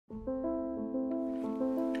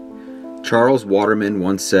Charles Waterman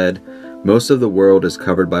once said, "Most of the world is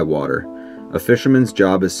covered by water. A fisherman's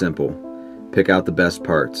job is simple. Pick out the best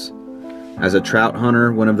parts." As a trout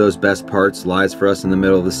hunter, one of those best parts lies for us in the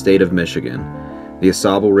middle of the state of Michigan, the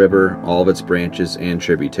AuSable River, all of its branches and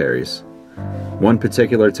tributaries. One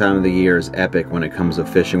particular time of the year is epic when it comes to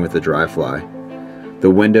fishing with the dry fly. The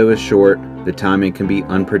window is short, the timing can be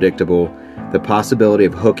unpredictable, the possibility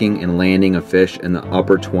of hooking and landing a fish in the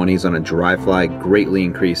upper 20s on a dry fly greatly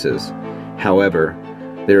increases. However,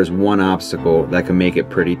 there is one obstacle that can make it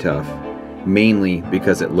pretty tough, mainly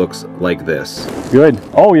because it looks like this. Good.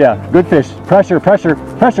 Oh yeah, good fish. Pressure, pressure,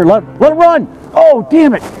 pressure. Let it run. Oh,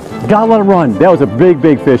 damn it. Gotta let it run. That was a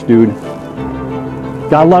big fish, dude.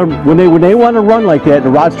 Gotta let them, when they want to run like that, the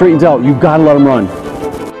rod straightens out, you gotta let them run.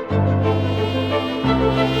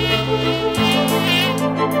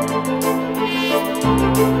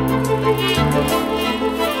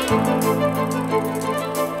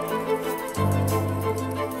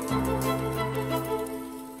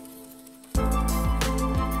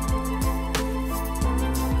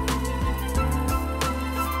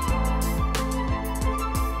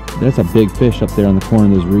 That's a big fish up there on the corner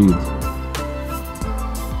of those reeds.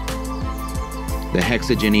 The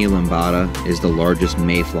Hexagenia Limbata is the largest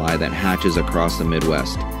mayfly that hatches across the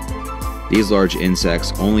Midwest. These large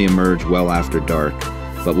insects only emerge well after dark,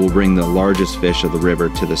 but will bring the largest fish of the river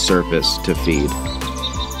to the surface to feed.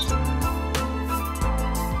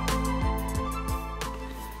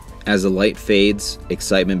 As the light fades,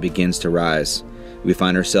 excitement begins to rise. We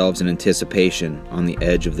find ourselves in anticipation on the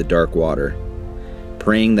edge of the dark water,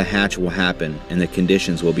 praying the hatch will happen and the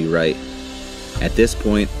conditions will be right. At this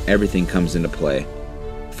point, everything comes into play.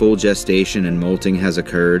 Full gestation and molting has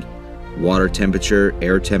occurred. Water temperature,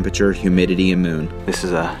 air temperature, humidity, and moon. This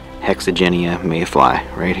is a Hexagenia mayfly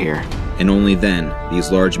right here. And only then,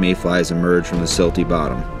 these large mayflies emerge from the silty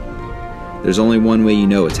bottom. There's only one way you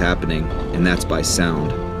know it's happening, and that's by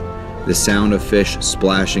sound. The sound of fish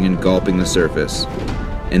splashing and gulping the surface.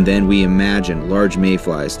 And then we imagine large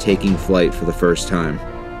mayflies taking flight for the first time.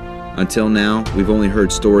 Until now, we've only heard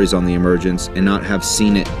stories on the emergence and not have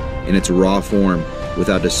seen it in its raw form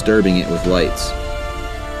without disturbing it with lights.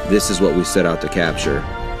 This is what we set out to capture,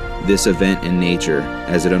 this event in nature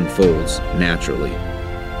as it unfolds naturally.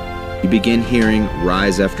 You begin hearing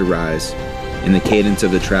rise after rise, and the cadence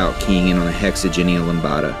of the trout keying in on the Hexagenia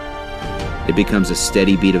Limbata. It becomes a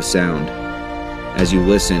steady beat of sound. As you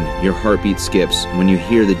listen, your heartbeat skips when you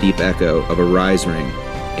hear the deep echo of a rise ring,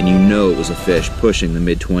 and you know it was a fish pushing the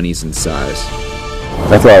mid-20s in size.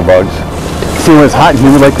 That's a lot of bugs. See, when it's hot and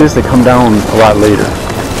humid like this, they come down a lot later.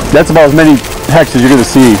 That's about as many hex as you're going to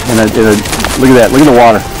see. Look at that. Look at the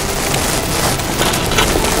water.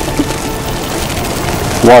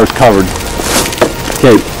 The water's covered.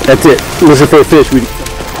 Okay, that's it. Listen for a fish.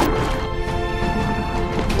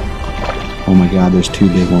 Oh my God, there's two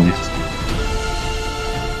big ones.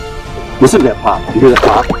 Listen to that pop. You hear that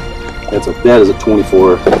pop? That is a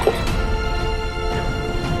 24.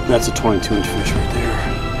 That's a 22-inch fish right there.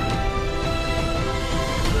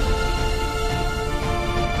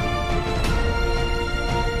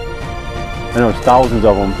 I know, there's thousands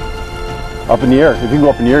of them up in the air. If you go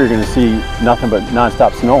up in the air, you're going to see nothing but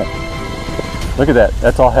non-stop snow. Look at that.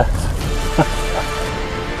 That's all hex.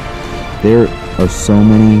 There are so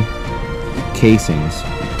many casings.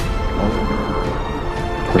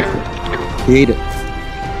 Perfect. He ate it.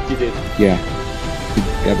 He did. Yeah.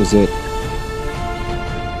 That was it.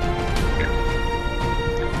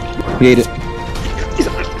 He ate it.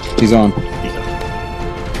 He's on.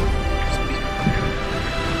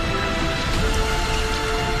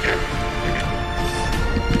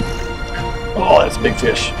 Oh, that's a big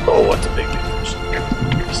fish. Oh, that's a big fish.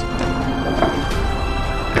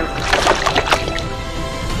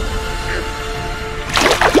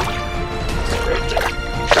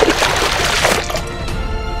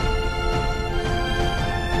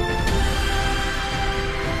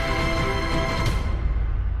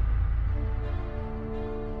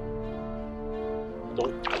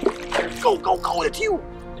 Go, it's you!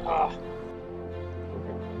 Oh,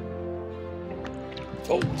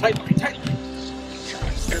 tight line.